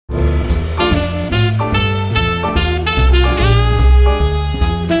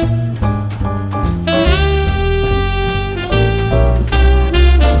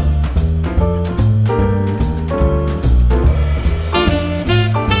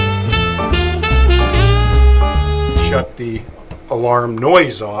the alarm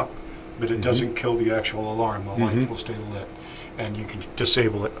noise off, but it doesn't kill the actual alarm. The light will stay lit, and you can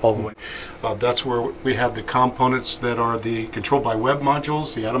disable it all the way. That's where we have the components that are the control by web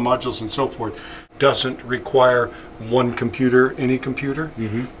modules, the ATOM modules, and so forth. Doesn't require one computer, any computer.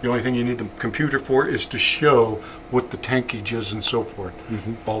 The only thing you need the computer for is to show what the tankage is and so forth.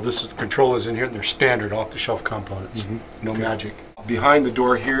 All this control is in here. They're standard off-the-shelf components. No magic. Behind the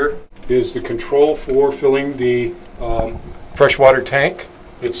door here is the control for filling the freshwater tank.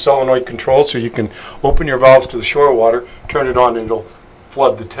 It's solenoid control, so you can open your valves to the shore water, turn it on, and it'll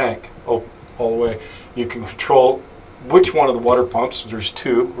flood the tank all the way. You can control which one of the water pumps. There's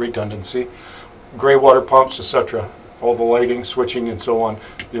two, redundancy. Gray water pumps, etc. All the lighting, switching, and so on.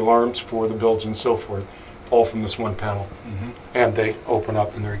 The alarms for the bilge and so forth, all from this one panel. And they open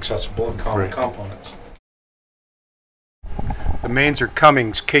up and they're accessible in common components. The mains are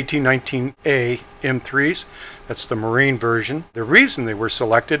Cummins KT19A M3s. That's the marine version. The reason they were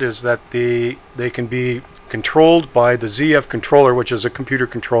selected is that they can be controlled by the ZF controller, which is a computer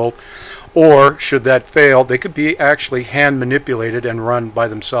controlled, or should that fail, they could be actually hand manipulated and run by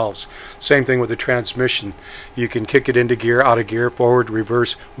themselves. Same thing with the transmission. You can kick it into gear, out of gear, forward,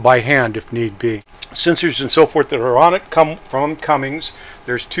 reverse, by hand if need be. Sensors and so forth that are on it come from Cummins.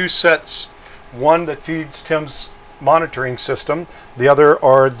 There's two sets. One that feeds Tim's monitoring system. The other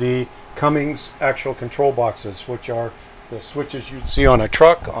are the Cummins actual control boxes, which are the switches you'd see on a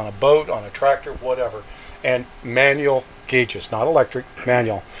truck, on a boat, on a tractor, whatever. And manual gauges, not electric,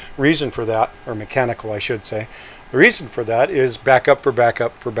 manual. Reason for that, or mechanical I should say, the reason for that is backup for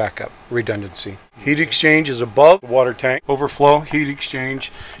backup for backup, redundancy. Heat exchange is above the water tank. Overflow, heat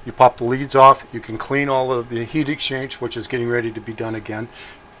exchange. You pop the leads off, you can clean all of the heat exchange, which is getting ready to be done again.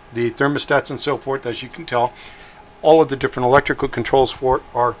 The thermostats and so forth, as you can tell. All of the different electrical controls for it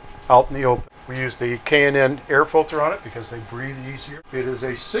are out in the open. We use the K&N air filter on it because they breathe easier. It is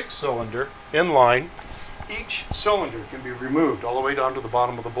a 6-cylinder inline. Each cylinder can be removed all the way down to the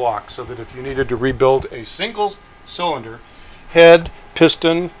bottom of the block, so that if you needed to rebuild a single cylinder, head,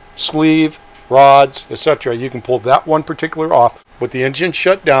 piston, sleeve, rods, etc., you can pull that one particular off with the engine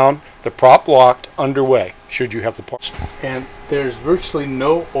shut down, the prop locked, underway, should you have the parts. And there's virtually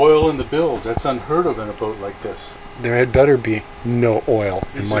no oil in the bilge. That's unheard of in a boat like this. There had better be no oil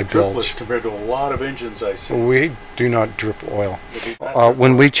in my bilge. Dripless compared to a lot of engines I see. We do not drip oil.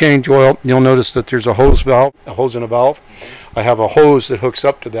 When we change oil, you'll notice that there's a hose valve, a hose and a valve. I have a hose that hooks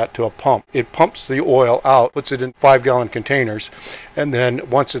up to that to a pump. It pumps the oil out, puts it in 5-gallon containers, and then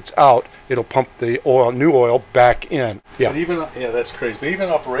once it's out, it'll pump the oil, new oil, back in. But even, that's crazy. But even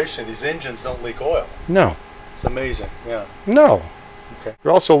operationally, these engines don't leak oil. No. It's amazing. Yeah. No. Okay.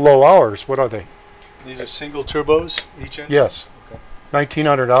 They're also low hours. What are they? These are single turbos, each engine? Yes. Okay.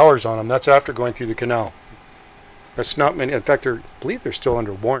 1,900 hours on them. That's after going through the canal. That's not many. In fact, I believe they're still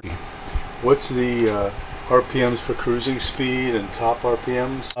under warranty. What's the RPMs for cruising speed and top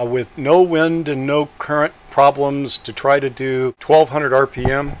RPMs? With no wind and no current problems, to try to do 1,200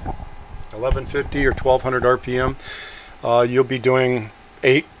 RPM, 1150 or 1,200 RPM, you'll be doing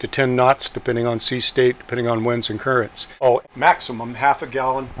 8 to 10 knots depending on sea state, depending on winds and currents. Maximum half a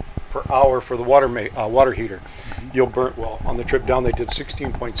gallon per hour for the water heater. You'll burn, well, on the trip down they did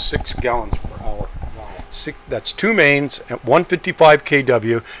 16.6 gallons per hour. Wow. That's two mains at 155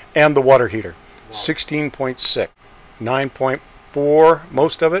 kW and the water heater. Wow. 16.6, 9.4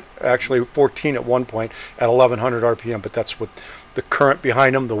 most of it, actually 14 at one point at 1100 RPM, but that's with the current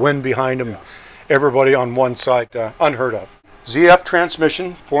behind them, the wind behind them, everybody on one side, unheard of. ZF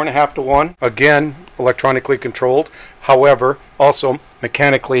transmission, 4.5 to 1, again electronically controlled, however also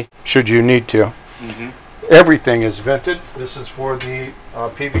mechanically should you need to. Everything is vented. This is for the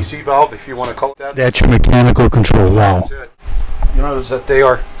PVC valve, if you want to call it that. That's your mechanical control valve. That's it. You notice that they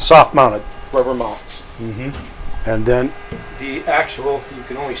are soft mounted, rubber mounts. And then the actual, you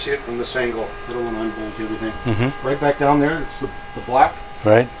can only see it from this angle. It'll unbolt everything. Right back down there, it's the black.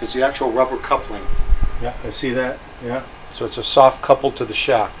 Right. It's the actual rubber coupling. Yeah, I see that. Yeah. So it's a soft couple to the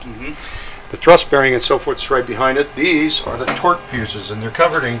shaft. The thrust bearing and so forth is right behind it. These are the torque fuses, and they're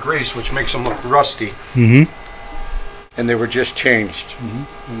covered in grease, which makes them look rusty. And they were just changed.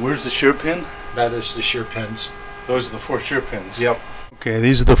 And where's the shear pin? That is the shear pins. Those are the 4 shear pins. Yep. Okay,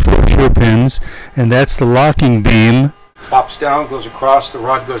 these are the 4 shear pins, and that's the locking beam. Pops down, goes across, the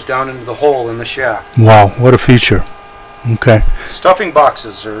rod goes down into the hole in the shaft. Wow, what a feature. Okay. Stuffing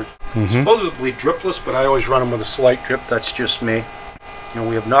boxes are supposedly dripless, but I always run them with a slight drip. That's just me. You know,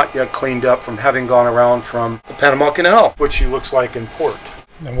 we have not yet cleaned up from having gone around from the Panama Canal, which she looks like in port.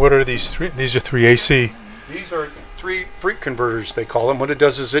 And what are these 3? These are 3 AC. These are 3 freak converters, they call them. What it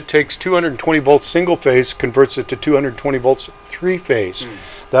does is it takes 220 volts single phase, converts it to 220 volts 3-phase.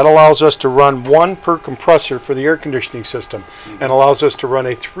 That allows us to run 1 per compressor for the air conditioning system, and allows us to run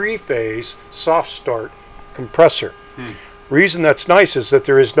a 3-phase soft start compressor. Reason that's nice is that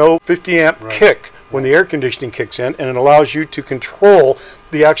there is no 50 amp kick when the air conditioning kicks in, and it allows you to control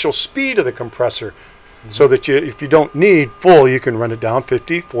the actual speed of the compressor, so that if you don't need full, you can run it down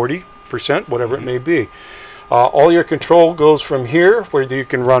 50, 40%, whatever it may be. All your control goes from here, where you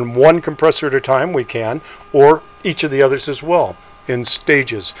can run 1 compressor at a time, we can, or each of the others as well, in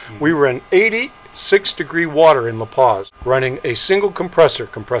stages. We run 86-degree water in La Paz, running a single compressor,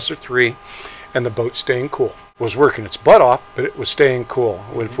 compressor 3, and the boat staying cool. It was working its butt off, but it was staying cool.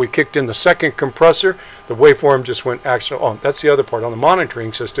 If we kicked in the second compressor, the waveform just went actually, oh, that's the other part. On the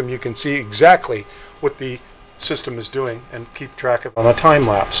monitoring system, you can see exactly what the system is doing and keep track of it on a time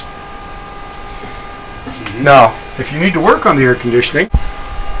lapse. Now, if you need to work on the air conditioning,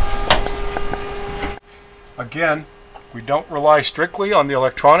 again, we don't rely strictly on the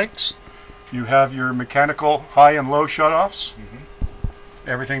electronics. You have your mechanical high and low shutoffs.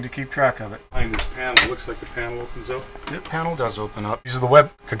 Everything to keep track of it. Behind this panel, it looks like the panel opens up. The panel does open up. These are the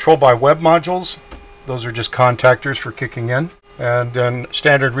web controlled by web modules. Those are just contactors for kicking in. And then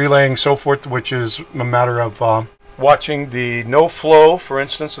standard relaying, so forth, which is a matter of watching the no flow, for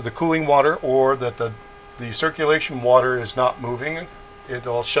instance, of the cooling water, or that the circulation water is not moving.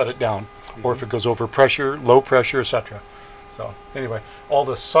 It'll shut it down. Or if it goes over pressure, low pressure, etc. So anyway, all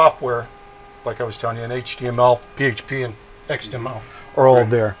the software, like I was telling you, in HTML, PHP, and XML are all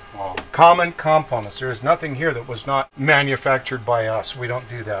there. Wow. Common components. There is nothing here that was not manufactured by us. We don't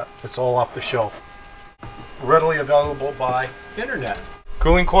do that. It's all off the shelf. Readily available by internet.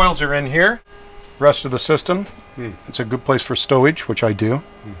 Cooling coils are in here. Rest of the system. It's a good place for stowage, which I do.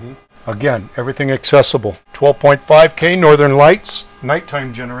 Again, everything accessible. 12.5K Northern Lights,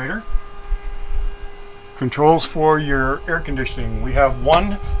 nighttime generator. Controls for your air conditioning. We have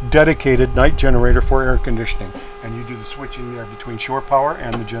 1 dedicated night generator for air conditioning, and you do the switching there between shore power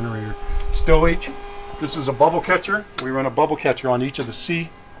and the generator. Stowage. This is a bubble catcher. We run a bubble catcher on each of the sea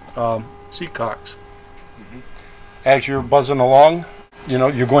cocks. As you're buzzing along, you know,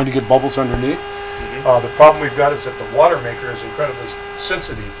 you're going to get bubbles underneath. The problem we've got is that the water maker is incredibly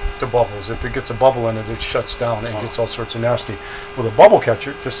sensitive to bubbles. If it gets a bubble in it, it shuts down and gets all sorts of nasty. With a bubble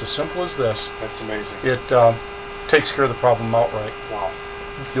catcher, just as simple as this, That's amazing. it takes care of the problem outright. Wow.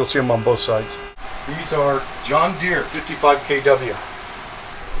 You'll see them on both sides. These are John Deere 55 kW,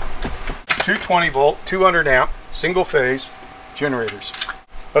 220 volt, 200 amp, single phase generators.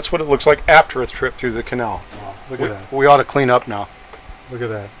 That's what it looks like after a trip through the canal. Wow. Look at that. We ought to clean up now. Look at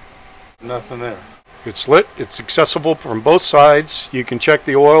that. Nothing there. It's lit, it's accessible from both sides. You can check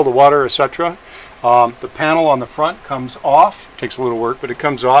the oil, the water, etc. The panel on the front comes off. Takes a little work, but it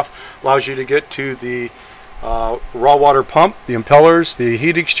comes off. Allows you to get to the raw water pump, the impellers, the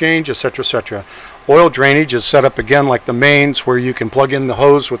heat exchange, etc., etc. Oil drainage is set up again like the mains, where you can plug in the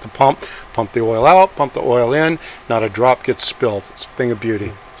hose with the pump the oil out, pump the oil in. Not a drop gets spilled. It's a thing of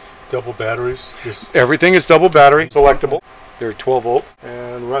beauty. Double batteries. Everything is double battery, selectable. They're 12 volt,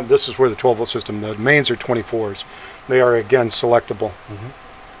 and this is where the 12 volt system. The mains are 24s. They are again selectable.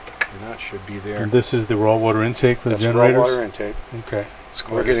 And that should be there. And this is the raw water intake for the generators? Raw water intake. Okay.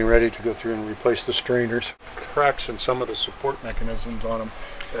 We're getting ready to go through and replace the strainers. Cracks in some of the support mechanisms on them.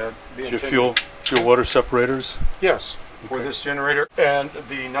 Your fuel water separators? Yes, for this generator and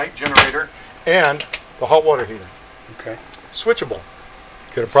the night generator and the hot water heater. Okay. Switchable.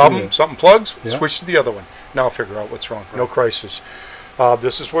 Get a problem, something plugs, switch to the other one. Now figure out what's wrong. No crisis.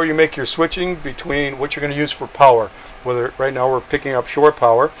 This is where you make your switching between what you're going to use for power. Whether right now we're picking up shore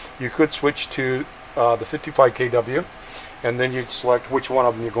power, you could switch to the 55 kW, and then you'd select which one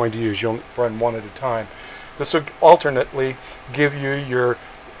of them you're going to use. You'll run one at a time. This will alternately give you your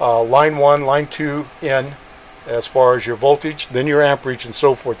line 1, line 2 in as far as your voltage, then your amperage and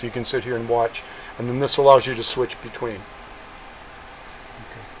so forth. You can sit here and watch, and then this allows you to switch between.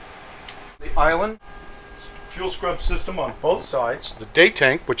 The island fuel scrub system on both sides. The day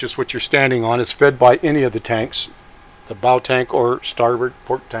tank, which is what you're standing on, is fed by any of the tanks, the bow tank or starboard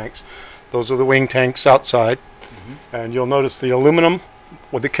port tanks. Those are the wing tanks outside. And you'll notice the aluminum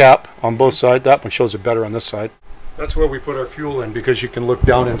with the cap on both sides. That one shows it better on this side. That's where we put our fuel in, because you can look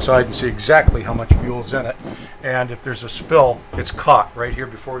down inside and see exactly how much fuel is in it. And if there's a spill, it's caught right here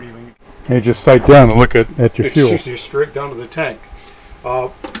before it even... And you just sight down and look at your fuel. It shoots you straight down to the tank.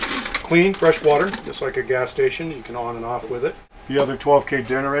 Clean, fresh water, just like a gas station. You can on and off with it. the other 12K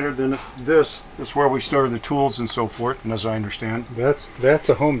generator. Then this is where we store the tools and so forth, and as I understand. That's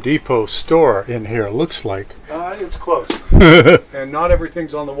a Home Depot store in here, it looks like. It's close. And not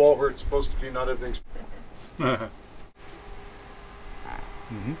everything's on the wall where it's supposed to be, not everything's...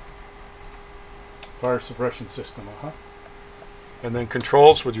 Fire suppression system, And then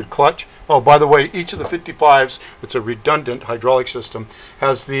controls with your clutch. Oh, by the way, each of the 55s, it's a redundant hydraulic system,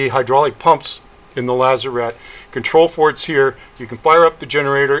 has the hydraulic pumps in the lazarette. Control for it's here. You can fire up the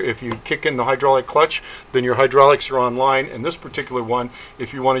generator. If you kick in the hydraulic clutch, then your hydraulics are online. And this particular one,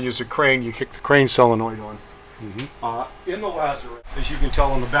 if you want to use a crane, you kick the crane solenoid on. In the lazarette, as you can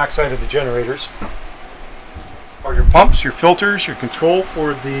tell on the back side of the generators, are your pumps, your filters, your control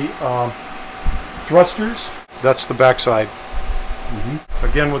for the thrusters. That's the back side.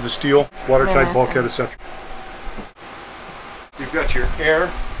 Again with the steel, watertight bulkhead, etc. You've got your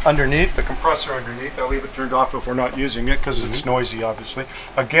air underneath, the compressor underneath. I'll leave it turned off if we're not using it because it's noisy, obviously.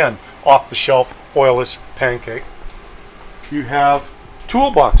 Again, off the shelf, oilless pancake. You have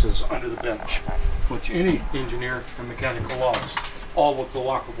toolboxes under the bench, which any engineer and mechanical loves, all with the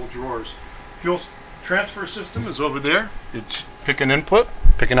lockable drawers. Fuel transfer system is over there. It's pick an input,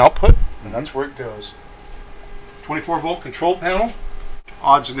 pick an output, and that's where it goes. 24-volt control panel,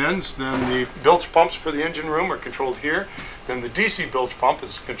 odds and ends. Then the bilge pumps for the engine room are controlled here. Then the DC bilge pump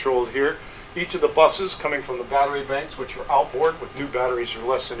is controlled here. Each of the buses coming from the battery banks, which are outboard with new batteries are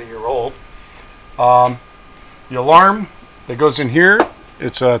less than a year old. The alarm that goes in here,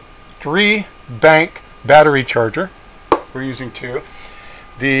 it's a 3-bank battery charger. We're using 2.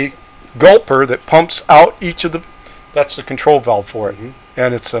 The gulper that pumps out each of the, that's the control valve for it.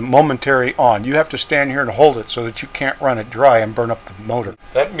 And it's a momentary on. You have to stand here and hold it so that you can't run it dry and burn up the motor.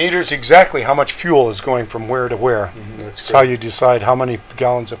 That meters exactly how much fuel is going from where to where. That's how you decide how many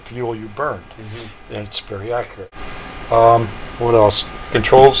gallons of fuel you burned. And it's very accurate. What else?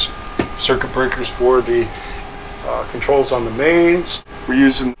 Controls, circuit breakers for the controls on the mains. We're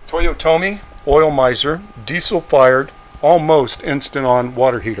using Toyotomi Oil Miser, diesel fired, almost instant on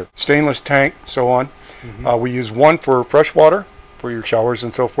water heater. Stainless tank, so on. We use one for fresh water, for your showers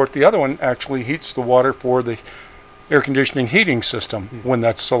and so forth. The other one actually heats the water for the air conditioning heating system when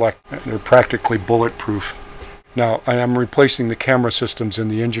that's selected. They're practically bulletproof. Now, I am replacing the camera systems in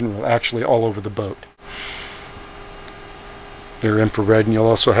the engine room, actually all over the boat. They're infrared, and you'll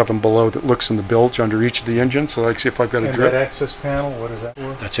also have them below that looks in the bilge under each of the engines. So like, see if I've got a drip. And that access panel, what is that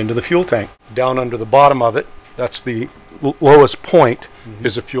for? That's into the fuel tank. Down under the bottom of it, that's the lowest point,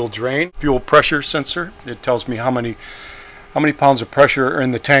 is a fuel drain. Fuel pressure sensor. It tells me how many pounds of pressure are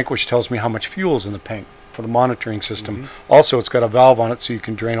in the tank, which tells me how much fuel is in the tank for the monitoring system. Also, it's got a valve on it so you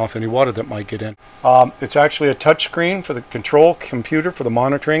can drain off any water that might get in. It's actually a touch screen for the control computer for the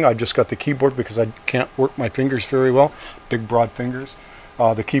monitoring. I just got the keyboard because I can't work my fingers very well, big broad fingers.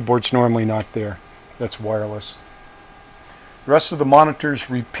 The keyboard's normally not there. That's wireless. The rest of the monitors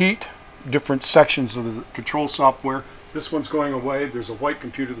repeat different sections of the control software. This one's going away. There's a white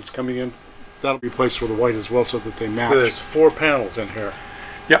computer that's coming in. That'll be replaced with a white as well so that they match. So there's 4 panels in here.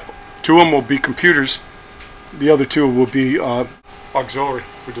 Yep. 2 of them will be computers. The other 2 will be auxiliary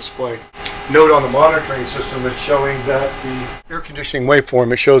for display. Note on the monitoring system, it's showing that the air conditioning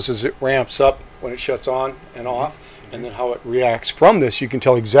waveform, it shows as it ramps up when it shuts on and off, and then how it reacts. From this, you can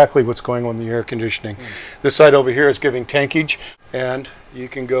tell exactly what's going on in the air conditioning. This side over here is giving tankage, and you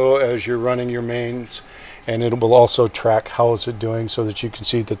can go as you're running your mains, and it will also track how is it doing so that you can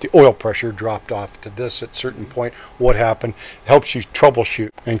see that the oil pressure dropped off to this at a certain point, what happened. It helps you troubleshoot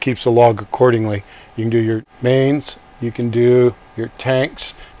and keeps a log accordingly. You can do your mains, you can do your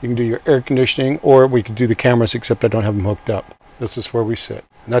tanks, you can do your air conditioning, or we can do the cameras, except I don't have them hooked up. This is where we sit.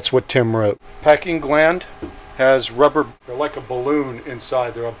 And that's what Tim wrote. Packing gland has rubber, they're like a balloon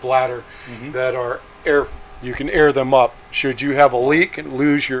inside. They're a bladder that are air. You can air them up. Should you have a leak and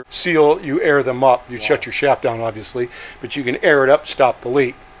lose your seal, you air them up. You shut your shaft down, obviously, but you can air it up, stop the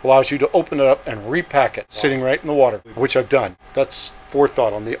leak. Allows you to open it up and repack it, sitting right in the water, which I've done. That's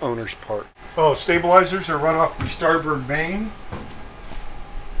forethought on the owner's part. Oh, stabilizers are run off the starboard main,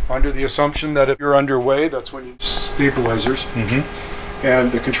 under the assumption that if you're underway, that's when you stabilizers.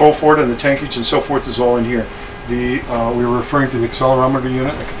 And the control for it and the tankage and so forth is all in here. We were referring to the accelerometer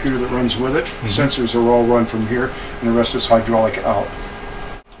unit, the computer that runs with it. Sensors are all run from here, and the rest is hydraulic out.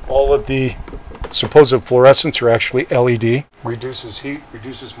 All of the supposed fluorescents are actually LED. Reduces heat,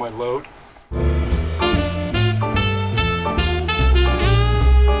 reduces my load.